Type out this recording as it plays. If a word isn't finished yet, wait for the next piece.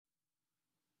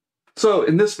So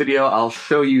in this video, I'll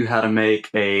show you how to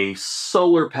make a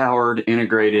solar-powered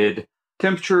integrated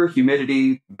temperature,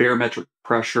 humidity, barometric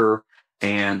pressure,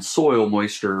 and soil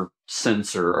moisture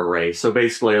sensor array. So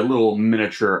basically a little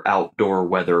miniature outdoor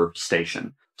weather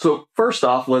station. So first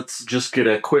off, let's just get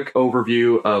a quick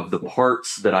overview of the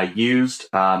parts that I used.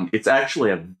 It's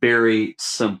actually a very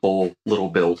simple little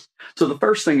build. So the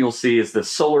first thing you'll see is the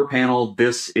solar panel.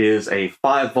 This is a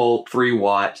 5-volt,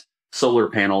 3-watt solar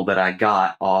panel that I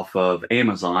got off of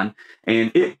Amazon, and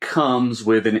it comes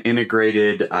with an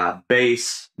integrated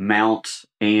base, mount,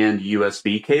 and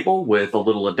USB cable with a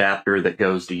little adapter that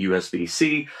goes to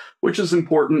USB-C, which is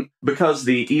important because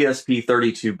the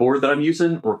ESP32 board that I'm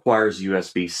using requires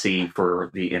USB-C for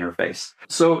the interface.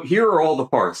 So here are all the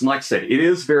parts, and like I said, it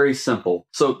is very simple.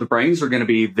 So the brains are going to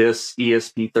be this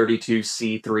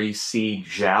ESP32C3C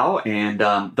JAO,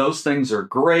 and those things are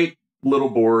great little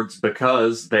boards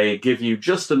because they give you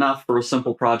just enough for a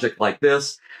simple project like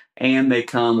this, and they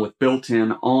come with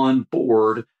built-in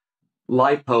on-board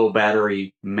LiPo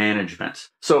battery management.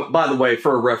 So by the way,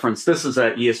 for a reference, this is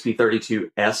a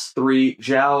ESP32S3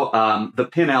 JAO. The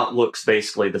pinout looks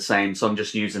basically the same, so I'm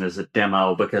just using it as a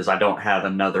demo because I don't have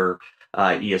another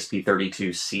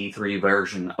ESP32C3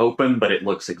 version open, but it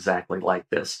looks exactly like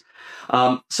this.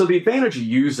 So the advantage of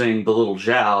using the little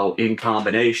JAO in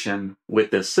combination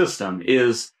with this system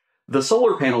is the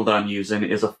solar panel that I'm using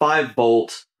is a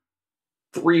 5-volt,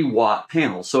 3-watt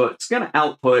panel. So it's going to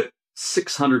output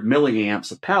 600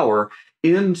 milliamps of power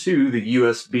into the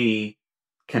USB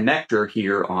connector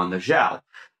here on the JAO.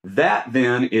 That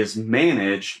then is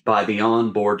managed by the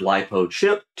onboard LiPo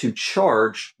chip to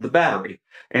charge the battery.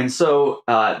 And so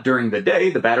during the day,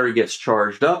 the battery gets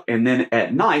charged up, and then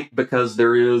at night, because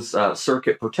there is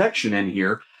circuit protection in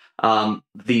here,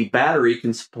 the battery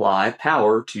can supply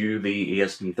power to the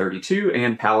ESP32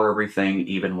 and power everything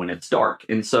even when it's dark.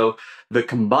 And so the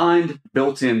combined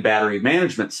built-in battery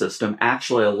management system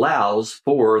actually allows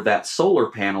for that solar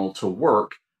panel to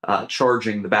work,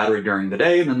 charging the battery during the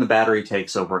day, and then the battery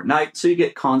takes over at night, so you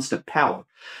get constant power.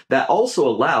 That also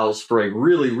allows for a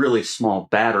really, really small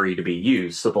battery to be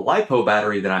used. So the LiPo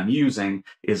battery that I'm using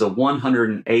is a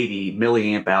 180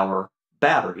 milliamp hour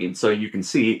battery, and so you can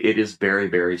see it is very,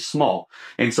 very small.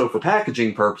 And so for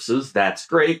packaging purposes, that's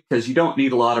great because you don't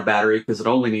need a lot of battery because it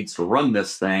only needs to run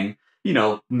this thing, you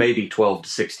know, maybe 12 to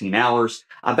 16 hours.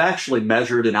 I've actually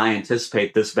measured, and I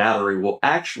anticipate this battery will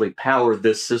actually power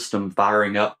this system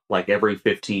firing up like every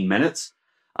 15 minutes.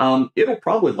 It'll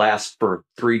probably last for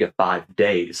 3 to 5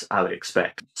 days, I would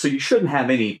expect. So you shouldn't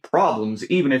have any problems.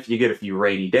 Even if you get a few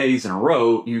rainy days in a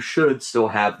row, you should still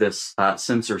have this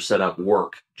sensor setup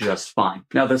work just fine.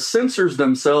 Now the sensors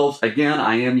themselves, again,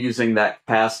 I am using that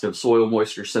capacitive soil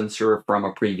moisture sensor from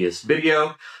a previous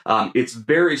video. It's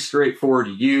very straightforward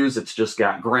to use. It's just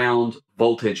got ground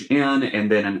voltage in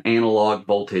and then an analog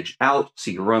voltage out.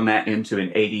 So you run that into an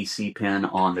ADC pin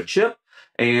on the chip,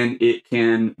 and it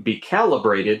can be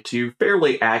calibrated to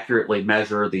fairly accurately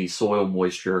measure the soil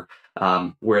moisture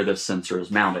where the sensor is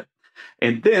mounted.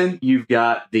 And then you've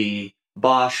got the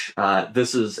Bosch,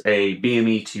 this is a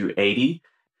BME 280.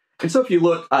 And so if you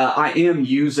look, I am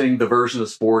using the version of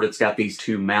this board. It's got these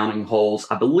 2 mounting holes.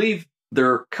 I believe there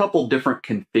are a couple different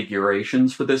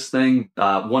configurations for this thing.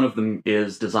 One of them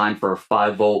is designed for a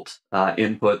 5-volt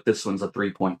input. This one's a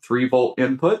 3.3-volt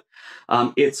input.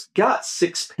 It's got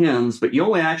 6 pins, but you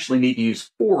only actually need to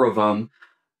use 4 of them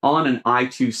on an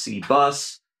I2C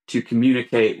bus to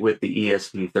communicate with the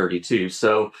ESP32.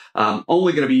 So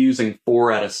only going to be using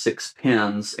 4 out of 6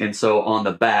 pins. And so on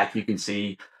the back, you can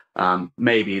see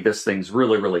maybe this thing's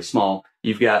really, really small.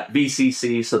 You've got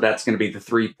VCC, so that's going to be the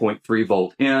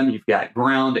 3.3-volt in. You've got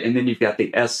ground, and then you've got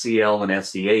the SCL and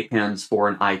SCA pins for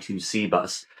an I2C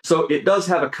bus. So it does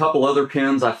have a couple other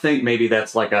pins. I think maybe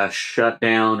that's like a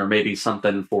shutdown or maybe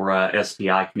something for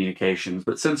SPI communications.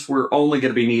 But since we're only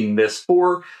going to be needing this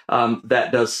 4, that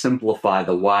does simplify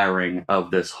the wiring of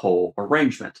this whole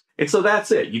arrangement. And so that's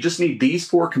it. You just need these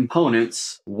 4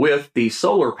 components with the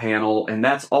solar panel, and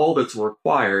that's all that's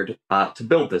required to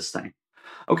build this thing.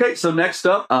 Okay, so next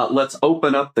up, let's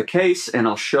open up the case, and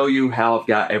I'll show you how I've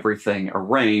got everything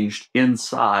arranged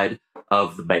inside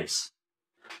of the base.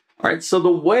 All right, so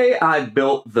the way I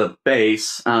built the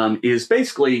base is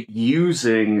basically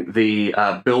using the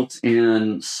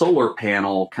built-in solar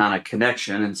panel kind of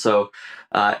connection. And so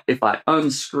if I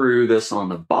unscrew this on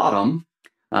the bottom,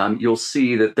 you'll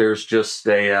see that there's just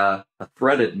a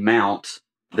threaded mount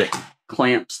that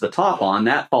clamps the top on.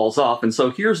 That falls off. And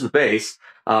so here's the base.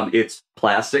 It's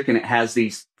plastic and it has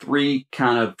these 3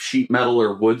 kind of sheet metal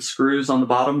or wood screws on the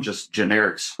bottom, just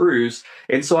generic screws.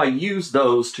 And so I use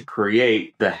those to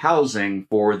create the housing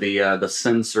for the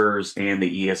sensors and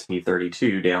the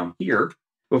ESP32 down here.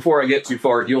 Before I get too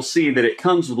far, you'll see that it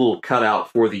comes with a little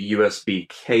cutout for the USB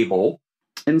cable.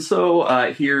 And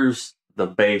so here's the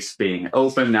base being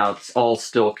open. Now it's all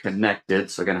still connected,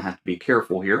 so I'm going to have to be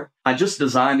careful here. I just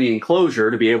designed the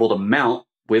enclosure to be able to mount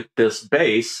with this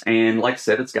base, and like I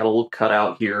said, it's got a little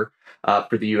cutout here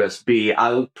for the USB.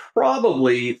 I will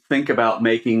probably think about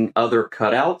making other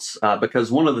cutouts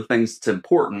because one of the things that's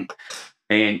important,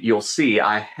 and you'll see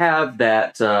I have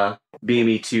that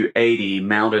BME 280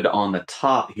 mounted on the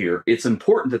top here. It's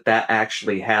important that that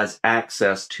actually has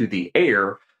access to the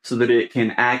air so that it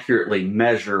can accurately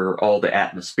measure all the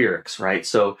atmospherics, right?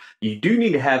 So you do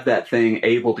need to have that thing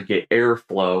able to get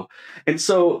airflow. And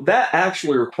so that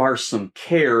actually requires some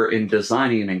care in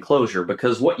designing an enclosure,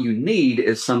 because what you need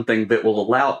is something that will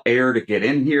allow air to get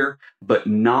in here, but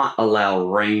not allow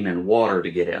rain and water to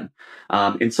get in.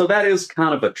 And so that is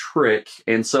kind of a trick.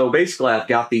 And so basically I've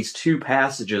got these 2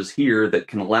 passages here that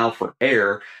can allow for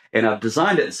air, and I've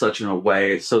designed it in such a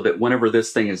way so that whenever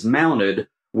this thing is mounted,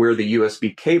 where the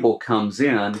USB cable comes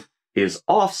in is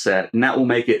offset, and that will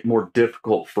make it more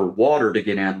difficult for water to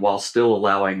get in while still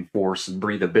allowing for some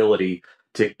breathability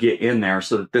to get in there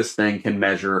so that this thing can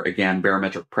measure, again,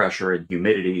 barometric pressure and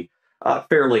humidity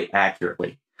fairly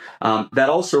accurately. That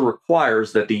also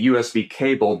requires that the USB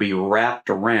cable be wrapped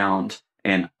around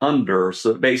and under, so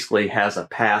it basically has a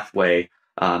pathway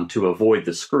to avoid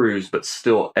the screws but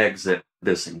still exit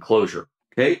this enclosure.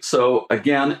 Okay, so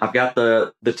again, I've got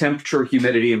the temperature,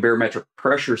 humidity, and barometric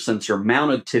pressure sensor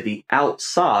mounted to the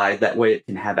outside. That way it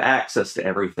can have access to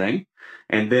everything.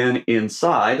 And then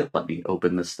inside, let me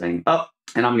open this thing up,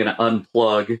 and I'm going to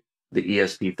unplug the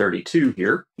ESP32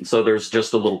 here. And so there's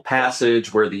just a little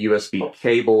passage where the USB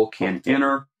cable can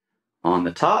enter on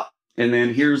the top. And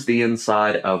then here's the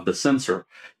inside of the sensor.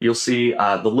 You'll see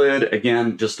the lid,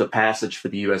 again, just a passage for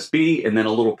the USB, and then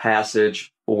a little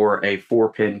passage for a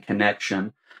 4-pin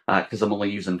connection, because I'm only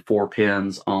using 4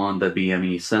 pins on the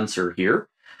BME sensor here.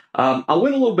 I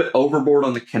went a little bit overboard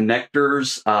on the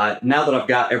connectors. Now that I've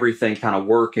got everything kind of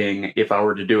working, if I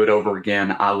were to do it over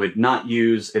again, I would not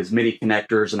use as many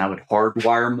connectors and I would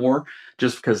hardwire more,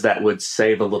 just because that would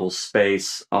save a little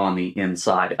space on the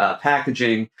inside.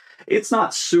 Packaging, it's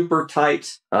not super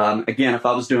tight. Again, if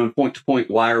I was doing point-to-point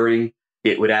wiring,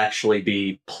 it would actually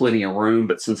be plenty of room,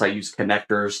 but since I use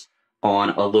connectors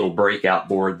on a little breakout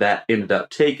board, that ended up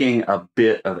taking a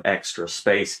bit of extra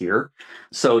space here.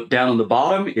 So down on the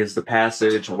bottom is the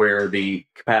passage where the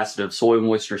capacitive soil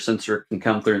moisture sensor can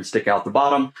come through and stick out the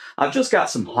bottom. I've just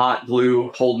got some hot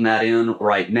glue holding that in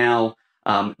right now.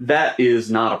 That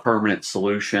is not a permanent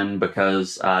solution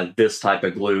because this type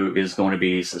of glue is going to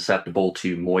be susceptible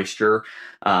to moisture.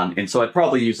 And so I'd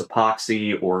probably use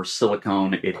epoxy or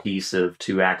silicone adhesive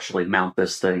to actually mount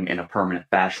this thing in a permanent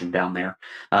fashion down there.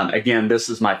 Again, this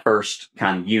is my first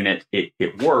kind of unit.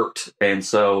 It worked. And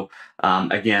so,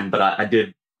 again, but I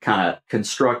did kind of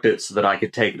construct it so that I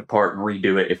could take it apart and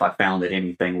redo it if I found that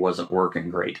anything wasn't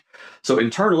working great. So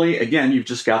internally, again, you've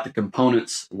just got the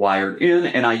components wired in,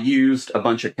 and I used a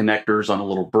bunch of connectors on a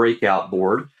little breakout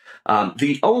board.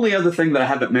 The only other thing that I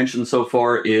haven't mentioned so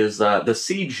far is the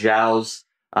CJAWS,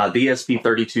 the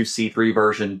ESP32C3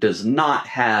 version does not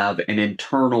have an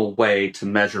internal way to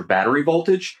measure battery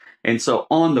voltage. And so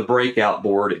on the breakout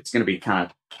board, it's going to be kind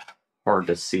of hard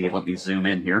to see. Let me zoom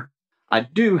in here. I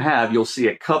do have, you'll see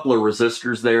a couple of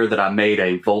resistors there that I made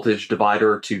a voltage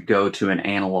divider to go to an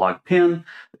analog pin,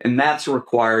 and that's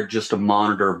required just to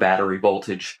monitor battery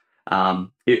voltage.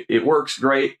 It works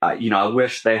great. I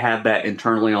wish they had that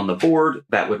internally on the board.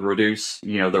 That would reduce,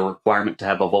 the requirement to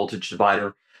have a voltage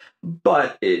divider.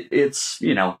 But it's,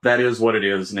 that is what it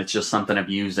is, and it's just something of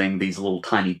using these little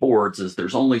tiny boards is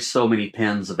there's only so many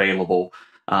pins available.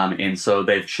 And so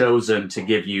they've chosen to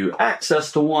give you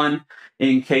access to one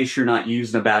in case you're not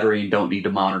using a battery and don't need to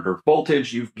monitor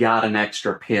voltage. You've got an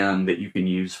extra pin that you can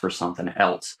use for something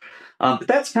else. But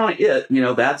that's kind of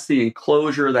it. That's the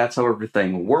enclosure. That's how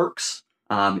everything works.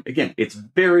 Again, it's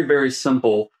very, very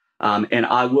simple. And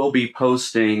I will be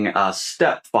posting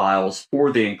step files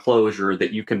for the enclosure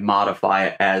that you can modify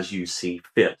it as you see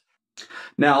fit.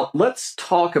 Now, let's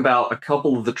talk about a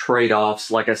couple of the trade-offs,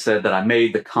 like I said, that I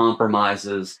made, the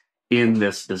compromises in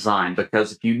this design.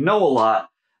 Because if you know a lot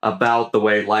about the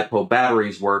way LiPo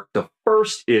batteries work, the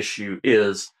first issue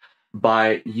is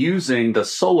by using the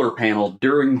solar panel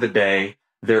during the day,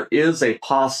 there is a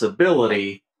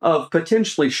possibility of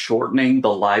potentially shortening the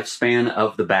lifespan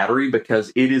of the battery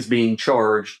because it is being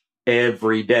charged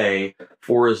every day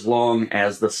for as long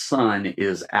as the sun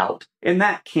is out. And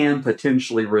that can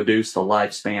potentially reduce the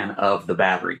lifespan of the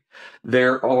battery.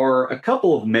 There are a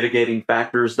couple of mitigating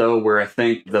factors, though, where I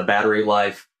think the battery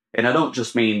life, and I don't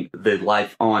just mean the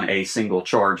life on a single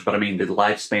charge, but I mean the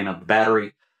lifespan of the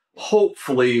battery,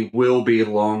 hopefully will be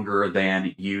longer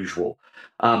than usual.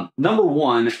 Number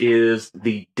one is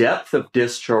the depth of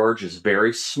discharge is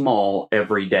very small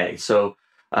every day. So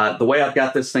the way I've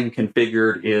got this thing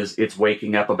configured is it's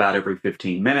waking up about every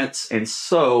 15 minutes. And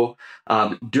so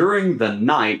during the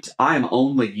night, I'm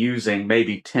only using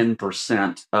maybe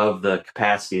 10% of the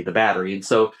capacity of the battery. And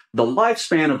so the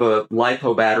lifespan of a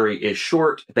LiPo battery is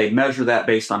short. They measure that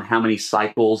based on how many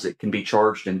cycles it can be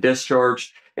charged and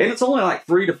discharged. And it's only like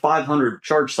 300 to 500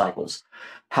 charge cycles.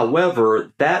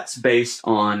 However, that's based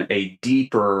on a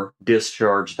deeper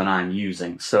discharge than I'm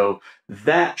using. So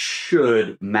that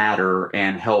should matter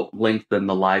and help lengthen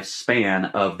the lifespan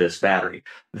of this battery.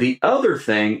 The other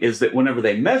thing is that whenever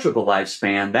they measure the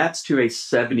lifespan, that's to a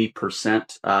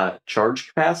 70% charge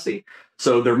capacity.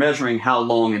 So they're measuring how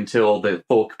long until the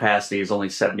full capacity is only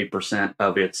 70%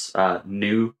 of its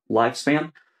new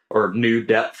lifespan or new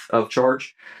depth of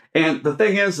charge. And the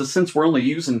thing is since we're only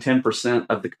using 10%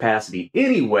 of the capacity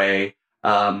anyway,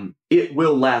 it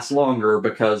will last longer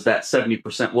because that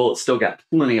 70%, well, it's still got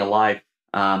plenty of life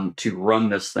to run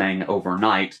this thing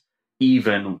overnight,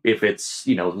 even if it's,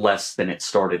 less than it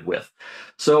started with.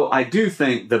 So I do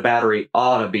think the battery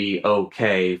ought to be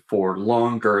okay for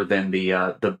longer than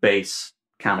the base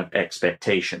kind of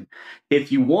expectation.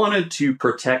 If you wanted to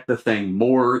protect the thing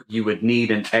more, you would need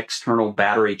an external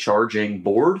battery charging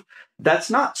board.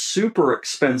 That's not super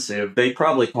expensive. They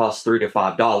probably cost $3 to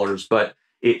 $5, but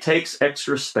it takes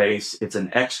extra space. It's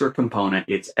an extra component.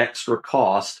 It's extra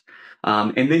cost.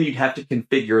 And then you'd have to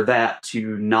configure that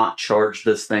to not charge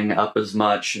this thing up as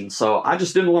much. And so I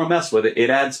just didn't want to mess with it. It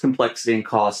adds complexity and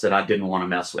cost that I didn't want to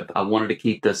mess with. I wanted to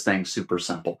keep this thing super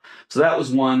simple. So that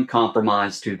was one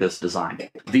compromise to this design.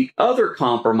 The other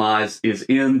compromise is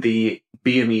in the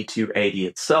BME 280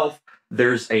 itself.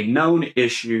 There's a known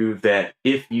issue that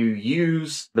if you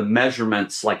use the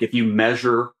measurements, like if you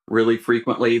measure really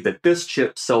frequently, that this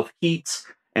chip self-heats,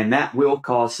 and that will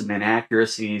cause some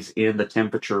inaccuracies in the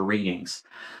temperature readings.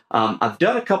 I've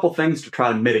done a couple things to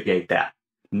try to mitigate that.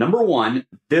 Number one,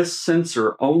 this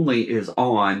sensor only is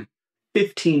on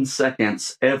 15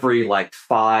 seconds every like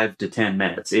 5 to 10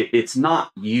 minutes. It's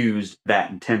not used that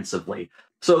intensively.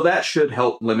 So that should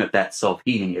help limit that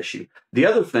self-heating issue. The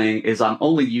other thing is I'm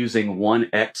only using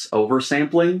 1x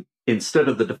oversampling instead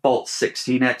of the default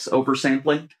 16x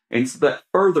oversampling, and so that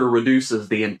further reduces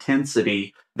the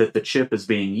intensity that the chip is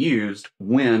being used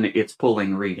when it's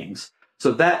pulling readings.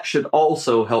 So that should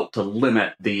also help to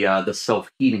limit the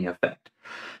self-heating effect.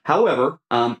 However,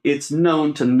 it's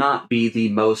known to not be the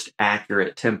most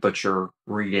accurate temperature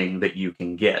reading that you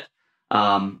can get.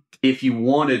 If you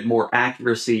wanted more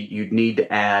accuracy, you'd need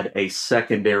to add a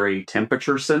secondary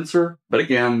temperature sensor. But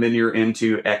again, then you're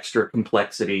into extra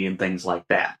complexity and things like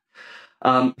that.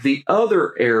 The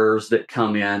other errors that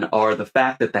come in are the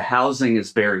fact that the housing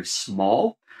is very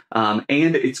small, and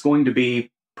it's going to be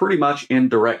pretty much in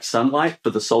direct sunlight for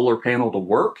the solar panel to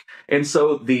work. And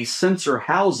so the sensor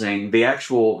housing, the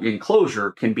actual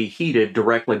enclosure, can be heated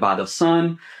directly by the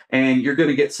sun, and you're going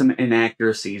to get some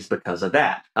inaccuracies because of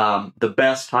that. The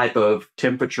best type of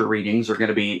temperature readings are going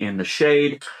to be in the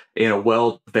shade, in a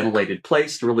well-ventilated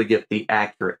place to really get the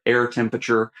accurate air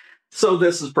temperature. So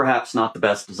this is perhaps not the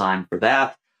best design for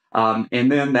that. And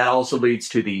then that also leads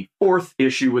to the fourth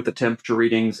issue with the temperature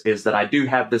readings is that I do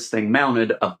have this thing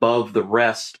mounted above the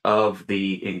rest of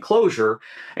the enclosure.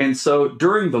 And so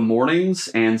during the mornings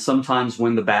and sometimes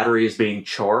when the battery is being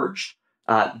charged,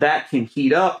 that can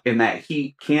heat up, and that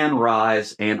heat can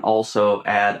rise and also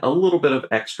add a little bit of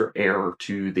extra air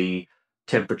to the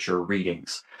temperature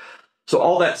readings. So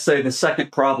all that to say, the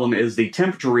second problem is the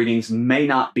temperature readings may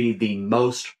not be the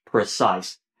most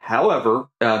precise. However,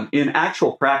 in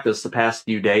actual practice, the past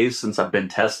few days since I've been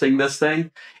testing this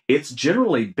thing, it's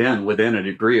generally been within a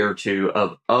degree or two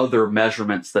of other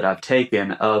measurements that I've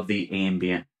taken of the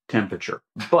ambient temperature.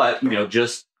 But,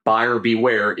 just buyer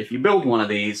beware. If you build one of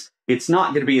these, it's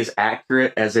not going to be as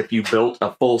accurate as if you built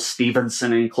a full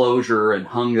Stevenson enclosure and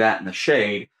hung that in the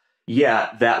shade.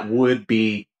 Yeah, that would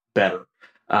be better.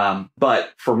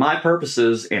 But for my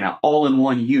purposes, in an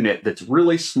all-in-one unit that's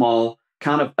really small,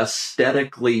 kind of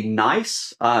aesthetically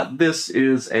nice, this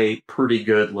is a pretty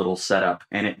good little setup,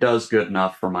 and it does good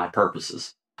enough for my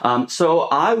purposes. So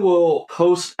I will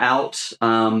post out,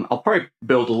 I'll probably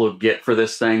build a little Git for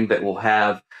this thing that will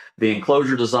have the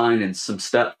enclosure design and some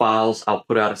step files. I'll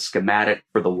put out a schematic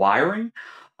for the wiring.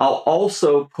 I'll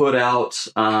also put out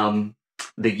the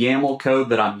YAML code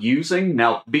that I'm using.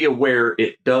 Now, be aware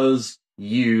it does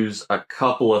use a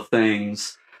couple of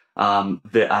things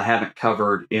that I haven't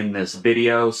covered in this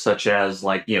video, such as,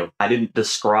 like, I didn't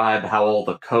describe how all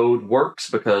the code works,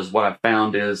 because what I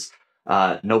found is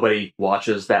nobody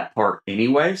watches that part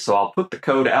anyway. So I'll put the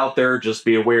code out there. Just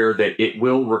be aware that it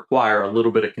will require a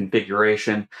little bit of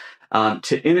configuration.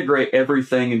 To integrate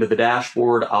everything into the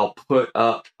dashboard, I'll put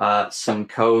up some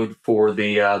code for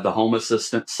the Home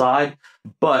Assistant side,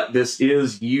 but this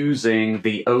is using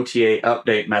the OTA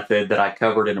update method that I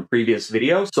covered in a previous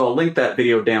video. So I'll link that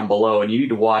video down below, and you need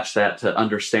to watch that to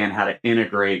understand how to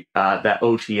integrate that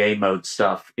OTA mode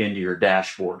stuff into your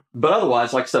dashboard. But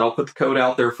otherwise, like I said, I'll put the code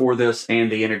out there for this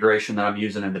and the integration that I'm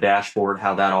using in the dashboard,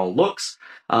 how that all looks.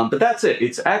 But that's it.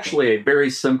 It's actually a very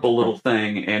simple little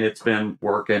thing, and it's been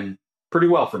working pretty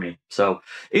well for me. So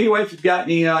anyway, if you've got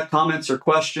any comments or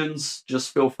questions,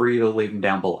 just feel free to leave them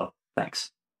down below.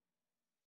 Thanks.